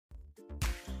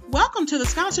Welcome to the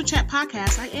Scholarship Chat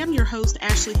podcast. I am your host,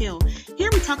 Ashley Hill. Here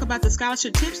we talk about the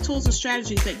scholarship tips, tools, and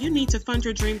strategies that you need to fund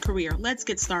your dream career. Let's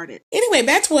get started. Anyway,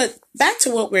 back to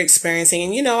what we're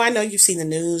experiencing. And I know you've seen the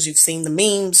news, you've seen the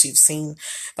memes, you've seen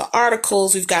the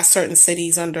articles. We've got certain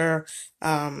cities under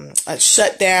a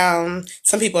shutdown.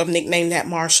 Some people have nicknamed that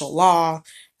martial law.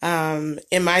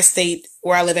 In my state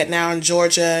where I live at now in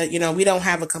Georgia, we don't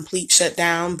have a complete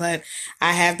shutdown, but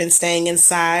I have been staying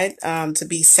inside, to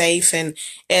be safe. And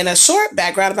a short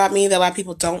background about me that a lot of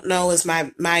people don't know is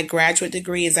my graduate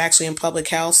degree is actually in public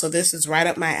health. So this is right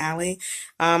up my alley.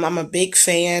 I'm a big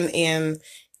fan in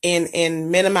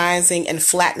minimizing and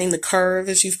flattening the curve,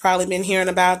 as you've probably been hearing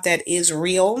about. That is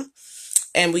real.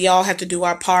 And we all have to do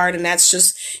our part. And that's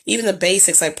just even the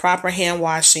basics like proper hand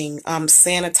washing,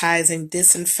 sanitizing,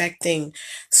 disinfecting,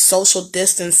 social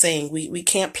distancing. We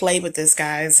can't play with this,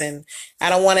 guys. And I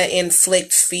don't want to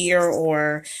inflict fear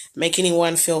or make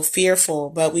anyone feel fearful,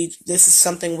 but this is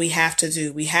something we have to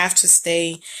do. We have to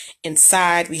stay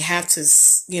inside. We have to,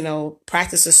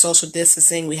 practice the social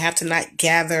distancing. We have to not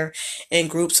gather in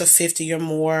groups of 50 or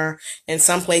more. In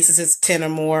some places it's 10 or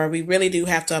more. We really do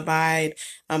have to abide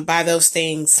by those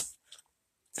things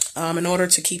in order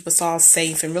to keep us all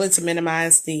safe and really to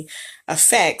minimize the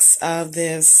effects of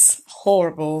this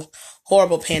horrible,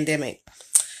 horrible pandemic.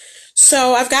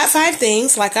 So I've got 5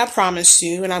 things like I promised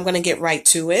you, and I'm going to get right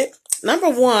to it. Number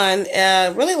one,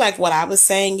 really like what I was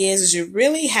saying is you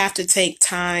really have to take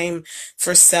time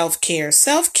for self-care.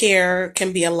 Self-care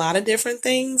can be a lot of different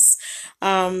things.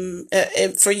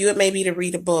 For you, it may be to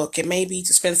read a book. It may be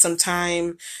to spend some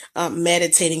time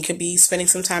meditating. It could be spending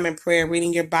some time in prayer,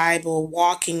 reading your Bible,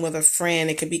 walking with a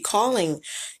friend. It could be calling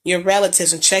your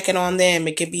relatives and checking on them.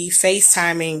 It could be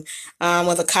FaceTiming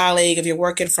with a colleague if you're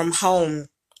working from home.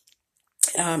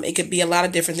 It could be a lot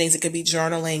of different things. It could be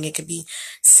journaling. It could be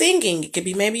singing. It could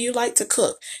be maybe you like to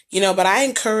cook, but I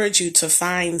encourage you to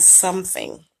find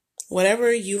something,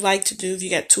 whatever you like to do. If you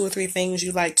got 2 or 3 things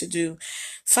you like to do,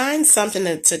 find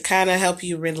something to kind of help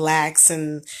you relax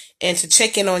and to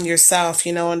check in on yourself,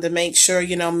 and to make sure,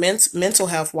 mental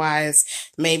health wise,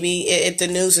 maybe if the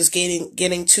news is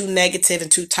getting too negative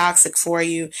and too toxic for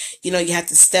you, you have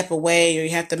to step away or you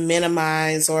have to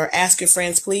minimize or ask your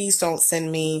friends, please don't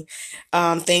send me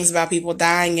things about people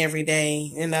dying every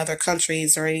day in other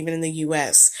countries or even in the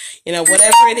US,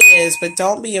 whatever it is, but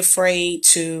don't be afraid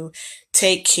to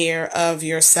take care of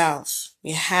yourself.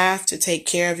 You have to take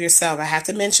care of yourself. I have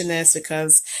to mention this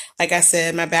because, like I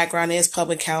said, my background is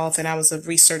public health and I was a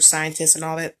research scientist and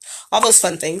all those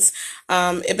fun things.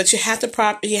 But you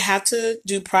have to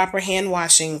do proper hand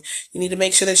washing. You need to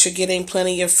make sure that you're getting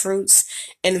plenty of fruits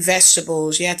and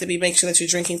vegetables. You have to make sure that you're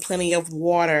drinking plenty of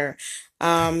water.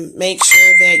 Make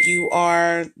sure that you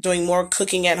are doing more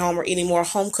cooking at home or eating more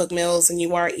home cooked meals than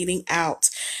you are eating out.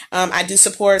 I do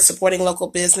supporting local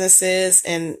businesses,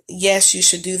 and yes, you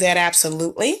should do that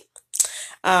absolutely.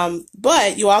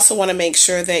 But you also want to make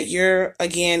sure that you're,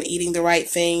 again, eating the right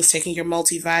things, taking your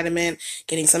multivitamin,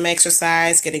 getting some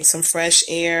exercise, getting some fresh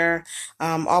air,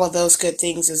 all of those good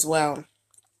things as well.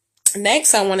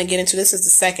 Next, I want to get into, this is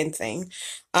the second thing.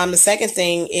 The second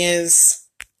thing is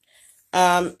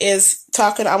I want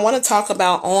to talk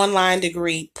about online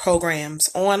programs.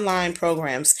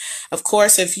 Of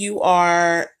course, if you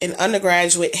are an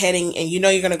undergraduate heading and you're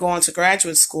going to go on to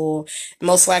graduate school,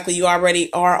 most likely you are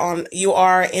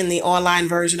in the online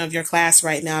version of your class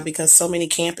right now because so many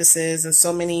campuses and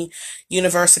so many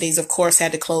universities, of course,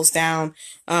 had to close down,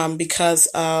 because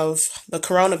of the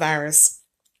coronavirus.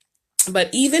 But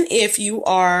even if you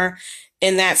are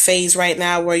in that phase right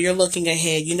now where you're looking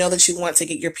ahead, that you want to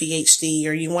get your PhD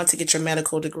or you want to get your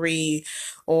medical degree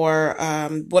or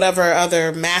whatever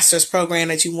other master's program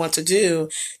that you want to do,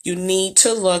 you need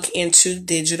to look into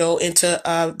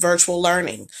virtual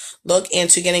learning. Look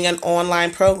into getting an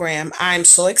online program. I'm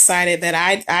so excited that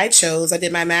I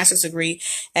did my master's degree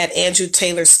at Andrew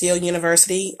Taylor Steele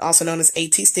University, also known as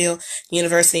A.T. Steele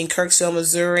University in Kirksville,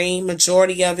 Missouri.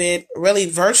 Majority of it, really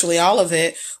virtually all of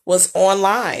it, was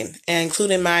online,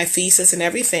 including my thesis and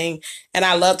everything. And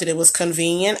I loved it. It was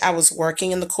convenient. I was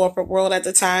working in the corporate world at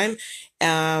the time.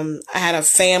 I had a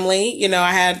family,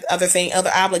 I had other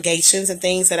obligations and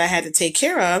things that I had to take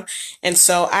care of. And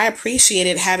so I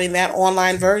appreciated having that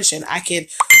online version. I could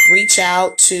reach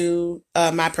out to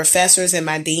my professors and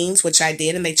my deans, which I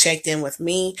did, and they checked in with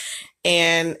me.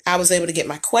 And I was able to get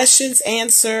my questions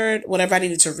answered, whatever I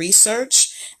needed to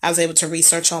research. I was able to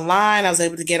research online. I was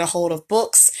able to get a hold of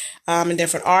books and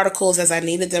different articles as I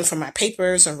needed them for my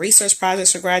papers and research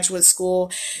projects for graduate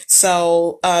school.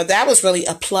 So that was really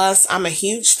a plus. I'm a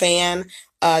huge fan.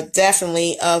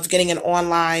 Definitely of getting an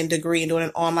online degree and doing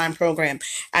an online program.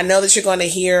 I know that you're going to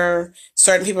hear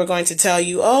certain people are going to tell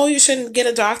you, oh, you shouldn't get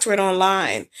a doctorate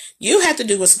online. You have to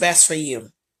do what's best for you.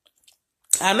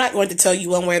 I'm not going to tell you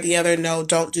one way or the other, no,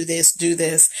 don't do this, do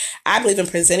this. I believe in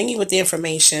presenting you with the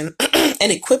information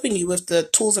and equipping you with the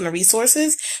tools and the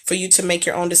resources for you to make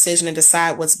your own decision and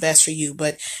decide what's best for you.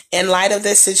 But in light of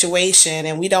this situation,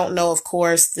 and we don't know, of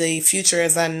course, the future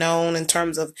is unknown in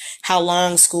terms of how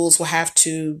long schools will have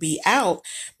to be out,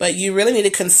 but you really need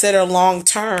to consider long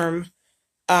term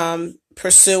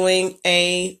pursuing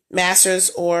a master's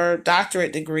or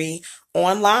doctorate degree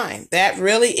online. That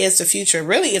really is the future.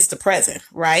 Really, it's the present,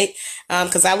 right?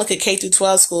 Because I look at K through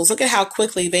 12 schools. Look at how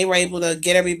quickly they were able to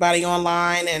get everybody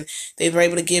online, and they were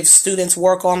able to give students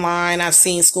work online. I've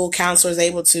seen school counselors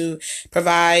able to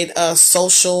provide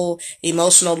social,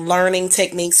 emotional learning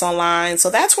techniques online. So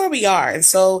that's where we are. And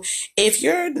so if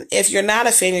you're not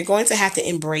a fan, you're going to have to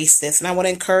embrace this. And I want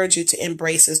to encourage you to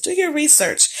embrace this. Do your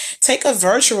research. Take a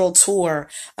virtual tour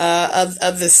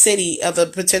of the city, of the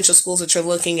potential schools that you're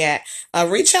looking at.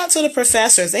 Reach out to the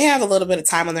professors. They have a little bit of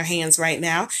time on their hands right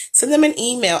now. Send them an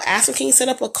email. Ask them, can you set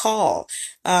up a call?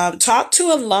 Talk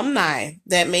to alumni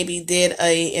that maybe did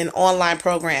an online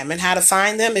program, and how to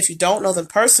find them. If you don't know them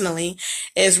personally,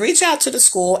 is reach out to the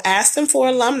school, ask them for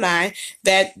alumni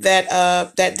that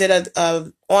did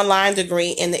a online degree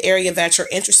in the area that you're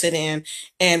interested in,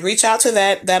 and reach out to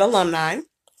that alumni.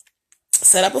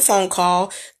 Set up a phone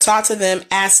call, talk to them,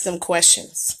 ask them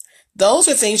questions. Those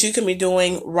are things you can be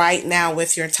doing right now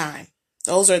with your time.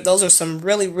 Those are some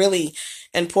really, really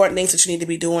important things that you need to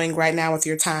be doing right now with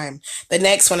your time. The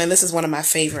next one, and this is one of my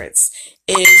favorites,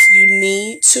 is you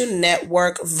need to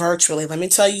network virtually. Let me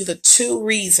tell you the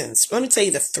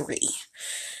three.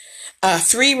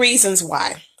 Three reasons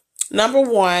why. Number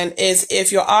one is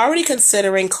if you're already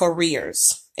considering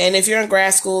careers. And if you're in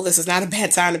grad school, this is not a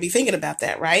bad time to be thinking about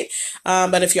that, right?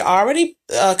 But if you're already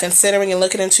considering and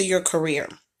looking into your career,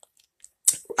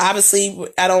 obviously,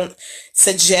 I don't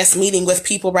suggest meeting with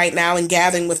people right now and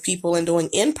gathering with people and doing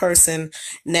in-person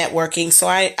networking. So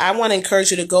I want to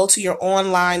encourage you to go to your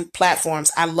online platforms.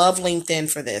 I love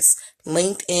LinkedIn for this.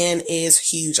 LinkedIn is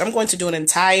huge. I'm going to do an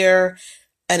entire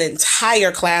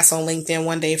class on LinkedIn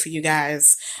one day for you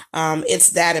guys. It's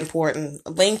that important.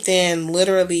 LinkedIn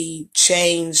literally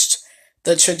changed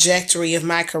the trajectory of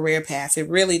my career path. It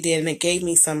really did. And it gave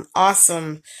me some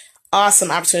awesome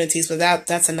opportunities, but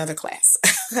that's another class.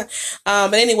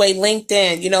 But anyway,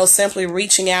 LinkedIn, simply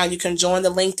reaching out. You can join the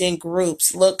LinkedIn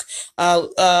groups. Look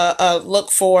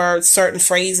for certain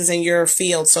phrases in your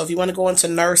field. So if you want to go into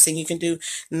nursing, you can do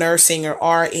nursing or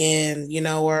RN,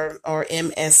 or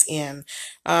MSN.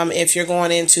 If you're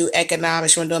going into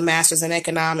economics, you want to do a master's in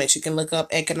economics, you can look up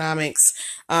economics.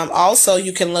 Also,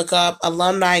 you can look up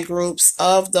alumni groups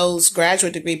of those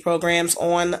graduate degree programs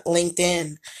on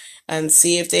LinkedIn and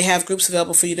see if they have groups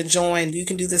available for you to join. You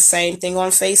can do the same thing on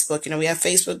Facebook. We have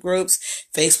Facebook groups,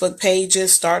 Facebook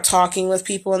pages. Start talking with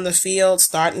people in the field,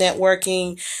 start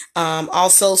networking.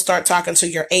 Also start talking to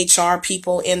your HR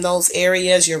people in those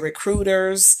areas, your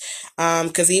recruiters.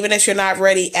 Because even if you're not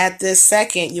ready at this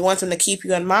second, you want them to keep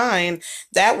you in mind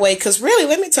that way. Because really,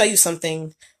 let me tell you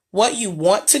something, what you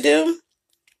want to do,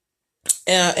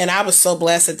 and I was so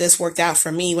blessed that this worked out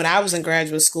for me when I was in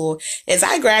graduate school, is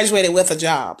I graduated with a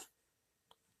job.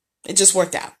 It just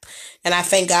worked out. And I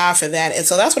thank God for that. And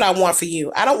so that's what I want for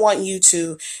you. I don't want you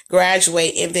to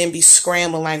graduate and then be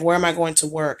scrambling like, where am I going to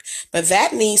work? But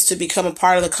that needs to become a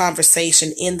part of the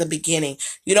conversation in the beginning.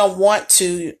 You don't want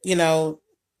to,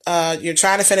 you're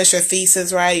trying to finish your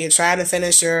thesis, right? You're trying to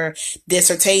finish your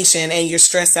dissertation and you're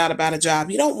stressed out about a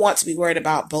job. You don't want to be worried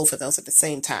about both of those at the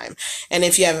same time. And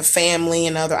if you have a family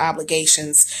and other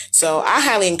obligations. So I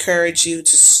highly encourage you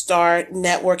to start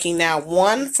networking now.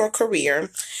 One, for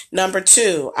career. Number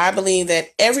two, I believe that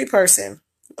every person,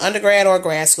 undergrad or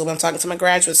grad school, but I'm talking to my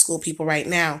graduate school people right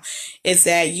now, is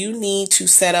that you need to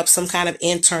set up some kind of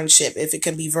internship. If it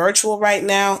can be virtual right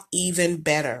now, even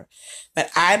better. But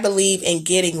I believe in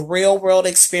getting real world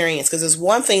experience, because it's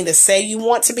one thing to say you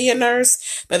want to be a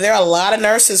nurse, but there are a lot of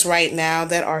nurses right now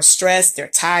that are stressed. They're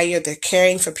tired. They're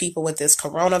caring for people with this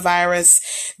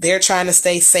coronavirus. They're trying to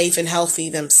stay safe and healthy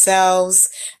themselves.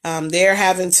 They're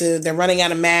running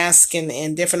out of masks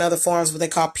and different other forms, what they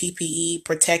call PPE,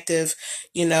 protective,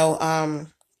 I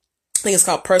think it's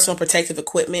called personal protective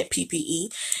equipment, PPE.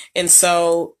 And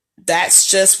so that's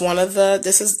just one of the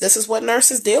this is what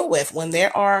nurses deal with when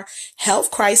there are health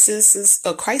crises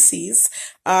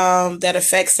that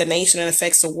affects the nation and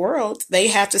affects the world. They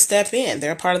have to step in.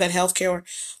 They're part of that healthcare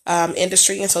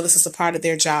industry, and so this is a part of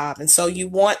their job. And so you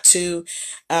want to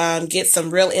get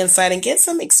some real insight and get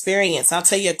some experience. I'll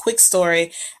tell you a quick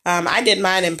story. I did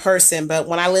mine in person, but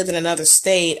when I lived in another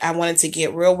state, I wanted to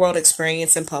get real world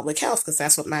experience in public health because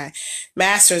that's what my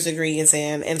master's degree is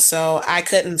in. And so I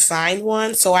couldn't find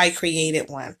one, so I created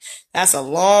one.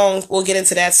 We'll get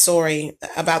into that story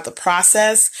about the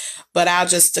process, but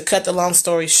to cut the long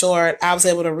story short, I was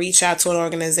able to reach out to an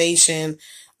organization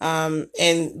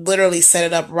and literally set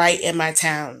it up right in my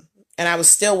town. And I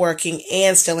was still working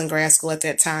and still in grad school at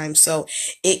that time. So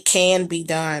it can be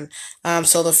done.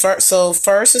 So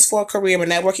first is for career. We're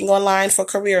networking online for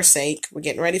career sake. We're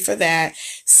getting ready for that.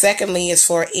 Secondly is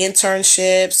for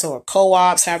internships or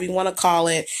co-ops, however you want to call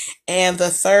it. And the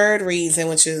third reason,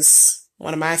 which is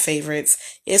one of my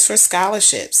favorites, is for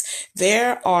scholarships.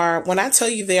 When I tell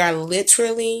you there are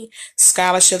literally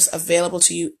scholarships available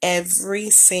to you every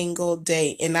single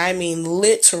day. And I mean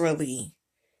literally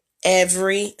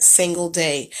every single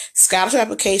day. Scholarship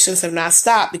applications have not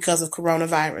stopped because of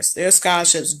coronavirus. There are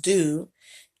scholarships due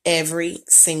every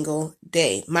single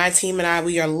day. My team and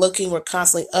we're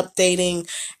constantly updating.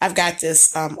 I've got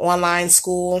this online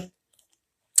school.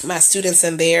 My students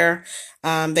in there,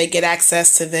 they get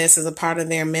access to this as a part of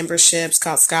their memberships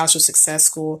called Scholarship Success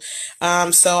School.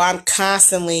 So we're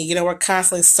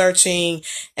constantly searching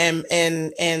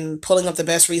and pulling up the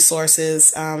best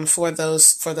resources for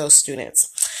those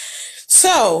students.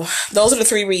 So those are the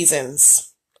three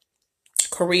reasons: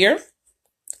 career,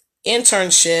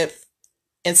 internship,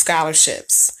 and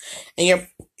scholarships. And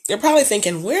you're probably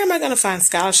thinking, where am I going to find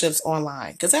scholarships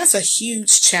online? Because that's a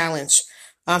huge challenge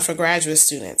for graduate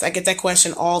students. I get that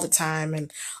question all the time. And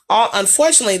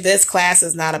unfortunately, this class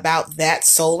is not about that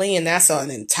solely, and that's an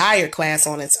entire class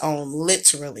on its own,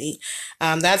 literally.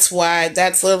 That's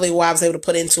literally why I was able to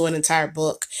put into an entire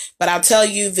book. But I'll tell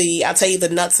you the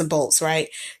nuts and bolts, right?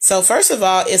 So first of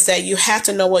all, is that you have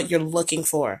to know what you're looking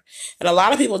for. And a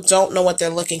lot of people don't know what they're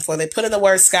looking for. They put in the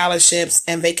word scholarships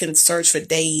and they can search for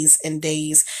days and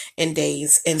days and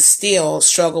days and still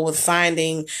struggle with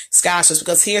finding scholarships.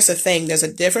 Because here's the thing, there's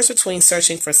a difference between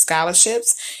searching for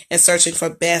scholarships and searching for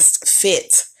best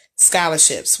fit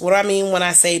scholarships. What do I mean when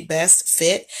I say best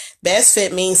fit? Best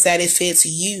fit means that it fits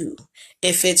you.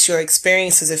 It fits your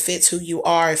experiences. It fits who you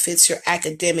are. It fits your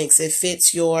academics. It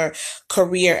fits your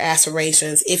career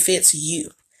aspirations. It fits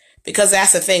you. Because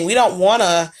that's the thing. We don't want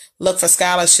to look for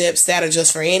scholarships that are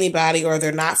just for anybody or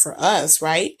they're not for us,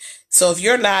 right? So if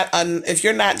you're not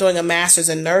doing a master's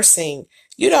in nursing,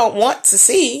 you don't want to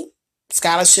see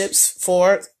scholarships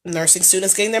for nursing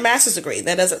students getting their master's degree.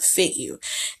 That doesn't fit you.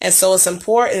 And so it's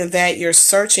important that you're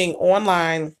searching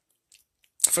online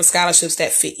for scholarships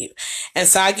that fit you. And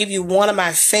so I give you one of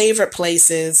my favorite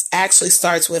places, actually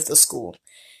starts with the school,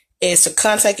 is to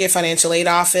contact your financial aid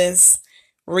office,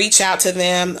 reach out to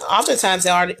them. Oftentimes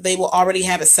they will already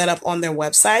have it set up on their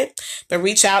website, but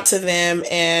reach out to them,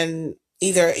 and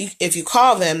either if you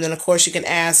call them, then of course you can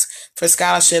ask for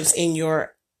scholarships in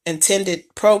your intended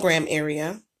program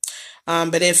area.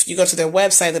 But if you go to their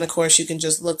website, then of course you can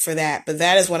just look for that. But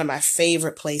that is one of my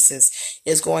favorite places,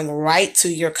 is going right to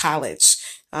your college,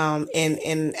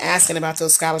 and asking about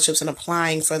those scholarships and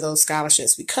applying for those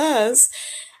scholarships. Because,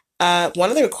 one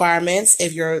of the requirements,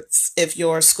 if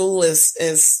your school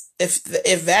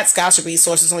if that scholarship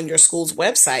resource is on your school's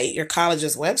website, your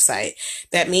college's website,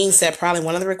 that means that probably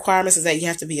one of the requirements is that you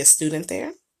have to be a student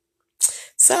there.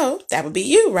 So that would be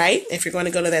you, right? If you're going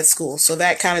to go to that school. So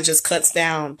that kind of just cuts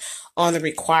down on the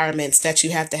requirements that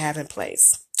you have to have in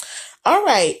place. All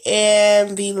right.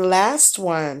 And the last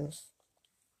one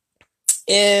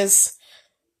is,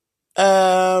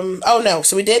 so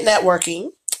we did networking.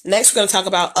 Next, we're going to talk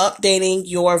about updating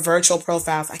your virtual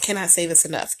profiles. I cannot say this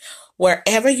enough.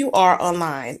 Wherever you are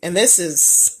online, and this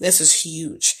is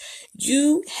huge.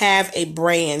 You have a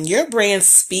brand. Your brand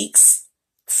speaks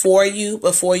for you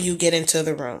before you get into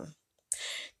the room.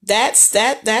 That's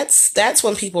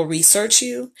when people research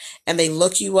you and they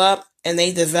look you up and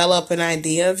they develop an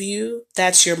idea of you.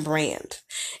 That's your brand.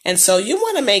 And so you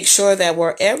want to make sure that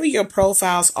wherever your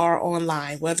profiles are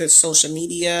online, whether it's social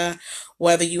media,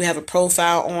 whether you have a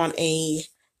profile on a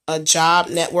job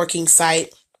networking site,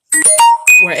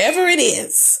 wherever it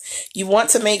is, you want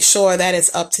to make sure that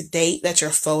it's up to date, that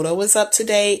your photo is up to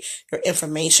date, your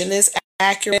information is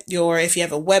accurate, if you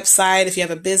have a website, if you have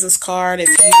a business card, if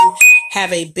you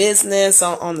have a business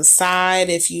on the side,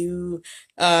 if you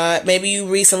maybe you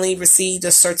recently received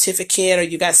a certificate or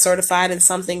you got certified in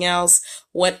something else,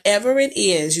 whatever it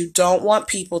is, you don't want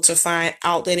people to find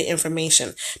outdated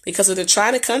information, because if they're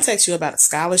trying to contact you about a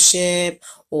scholarship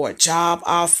or a job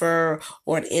offer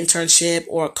or an internship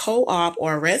or a co-op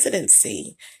or a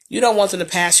residency, you don't want them to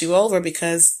pass you over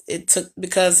because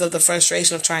of the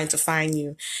frustration of trying to find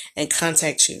you and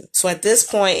contact you. So at this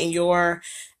point in your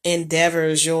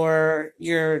endeavors, your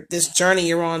this journey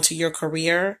you're on to your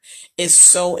career, is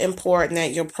so important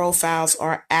that your profiles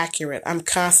are accurate. I'm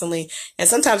constantly, and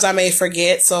sometimes I may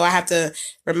forget, so I have to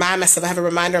remind myself. I have a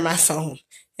reminder on my phone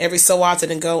every so often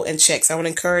and go and check. So I want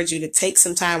to encourage you to take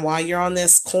some time while you're on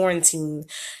this quarantine.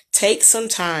 Take some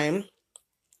time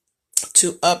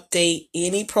to update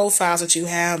any profiles that you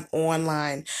have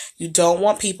online. You don't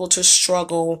want people to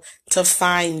struggle to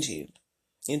find you.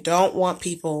 You don't want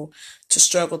people to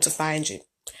struggle to find you.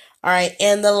 All right.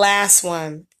 And the last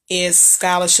one is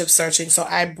scholarship searching. So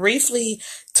I briefly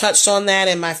touched on that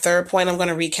in my third point. I'm going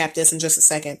to recap this in just a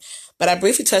second. But I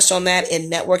briefly touched on that in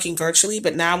networking virtually,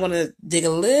 but now I want to dig a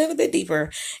little bit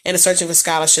deeper into searching for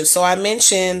scholarships. So I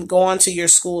mentioned going to your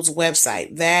school's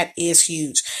website. That is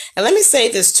huge. And let me say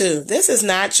this too. This is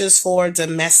not just for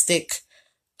domestic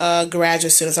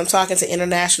graduate students. I'm talking to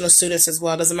international students as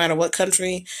well. Doesn't matter what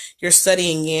country you're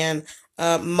studying in.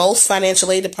 Most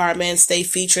financial aid departments, they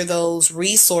feature those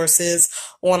resources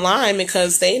online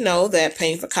because they know that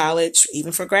paying for college,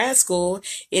 even for grad school,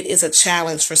 it is a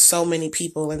challenge for so many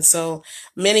people. And so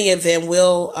many of them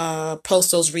will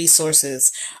post those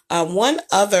resources. One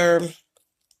other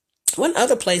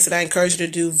place that I encourage you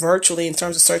to do virtually in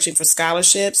terms of searching for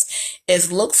scholarships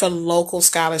is look for local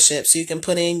scholarships. So you can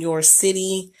put in your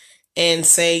city and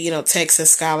say,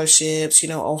 Texas scholarships,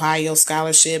 Ohio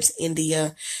scholarships,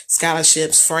 India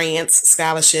scholarships, France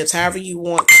scholarships, however you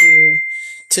want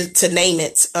to name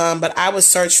it. But I would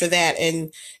search for that,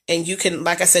 and you can,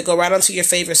 like I said, go right onto your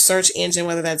favorite search engine,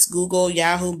 whether that's Google,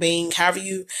 Yahoo, Bing, however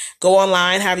you go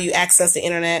online, however you access the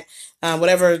internet.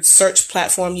 Whatever search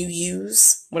platform you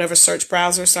use, whatever search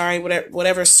browser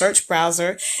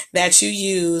that you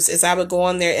use, is I would go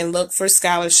on there and look for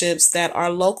scholarships that are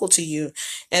local to you.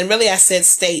 And really, I said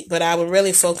state, but I would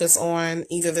really focus on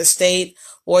either the state,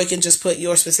 or you can just put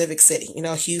your specific city,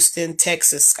 Houston,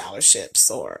 Texas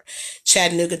scholarships, or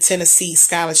Chattanooga, Tennessee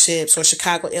scholarships, or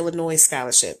Chicago, Illinois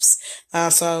scholarships.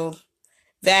 So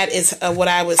that is what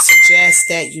I would suggest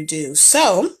that you do.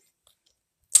 So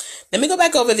let me go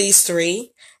back over these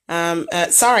these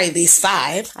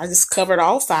five. I just covered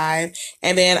all five.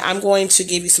 And then I'm going to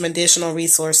give you some additional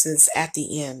resources at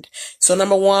the end. So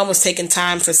number one was taking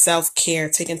time for self-care,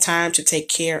 taking time to take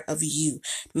care of you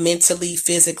mentally,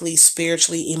 physically,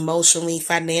 spiritually, emotionally,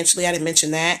 financially. I didn't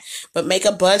mention that, but make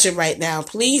a budget right now.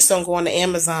 Please don't go on to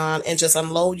Amazon and just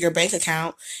unload your bank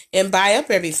account and buy up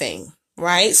everything.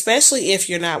 Right? Especially if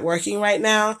you're not working right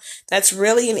now, that's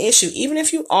really an issue. Even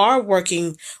if you are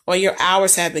working or your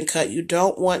hours have been cut, you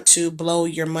don't want to blow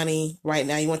your money right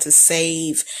now. You want to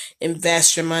save,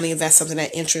 invest your money if that's something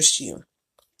that interests you.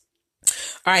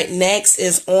 All right, next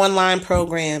is online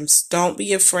programs. Don't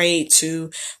be afraid to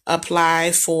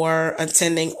apply for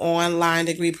attending online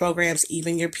degree programs,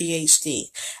 even your PhD.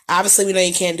 Obviously, we know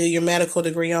you can't do your medical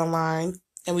degree online,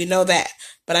 and we know that.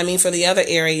 But I mean, for the other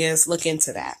areas, look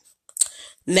into that.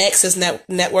 Next is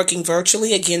networking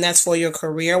virtually. Again, that's for your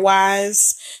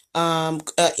career-wise,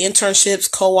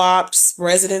 internships, co-ops,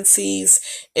 residencies,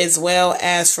 as well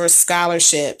as for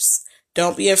scholarships.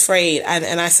 Don't be afraid.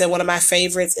 And I said one of my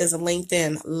favorites is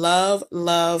LinkedIn. Love,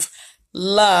 love,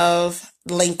 love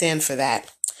LinkedIn for that.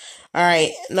 All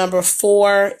right. Number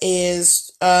 4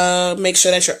 is make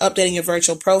sure that you're updating your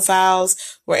virtual profiles.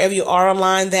 Wherever you are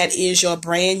online, that is your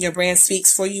brand. Your brand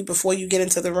speaks for you before you get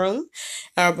into the room,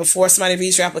 or before somebody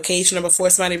reads your application, or before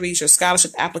somebody reads your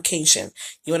scholarship application.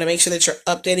 You want to make sure that you're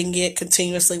updating it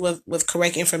continuously with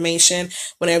correct information.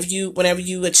 Whenever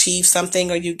you achieve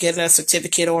something or you get a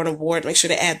certificate or an award, make sure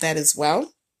to add that as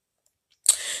well.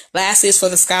 Lastly is for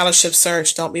the scholarship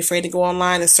search. Don't be afraid to go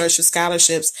online and search for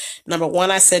scholarships. Number 1,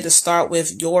 I said to start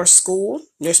with your school,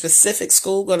 your specific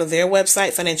school. Go to their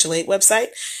website, financial aid website,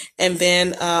 and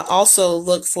then also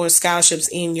look for scholarships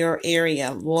in your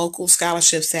area, local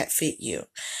scholarships that fit you.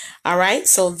 All right,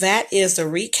 so that is the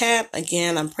recap.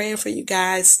 Again, I'm praying for you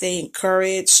guys. Stay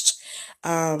encouraged.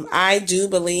 I do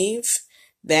believe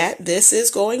that this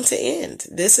is going to end.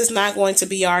 This is not going to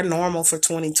be our normal for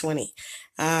 2020.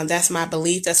 That's my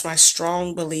belief. That's my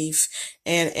strong belief.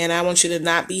 And I want you to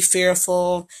not be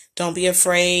fearful. Don't be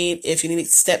afraid. If you need to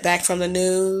step back from the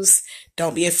news,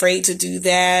 don't be afraid to do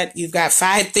that. You've got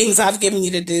 5 things I've given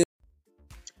you to do.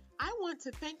 I want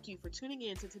to thank you for tuning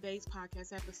in to today's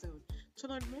podcast episode. To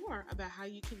learn more about how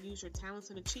you can use your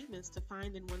talents and achievements to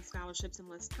find and win scholarships in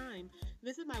less time,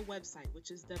 visit my website,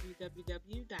 which is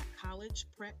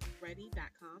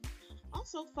www.collegeprepready.com.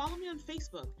 Also, follow me on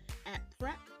Facebook at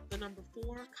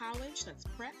Prep4College. That's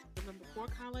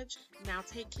Prep4College. Now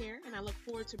take care, and I look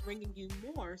forward to bringing you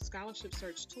more scholarship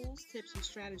search tools, tips, and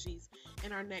strategies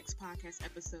in our next podcast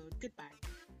episode. Goodbye.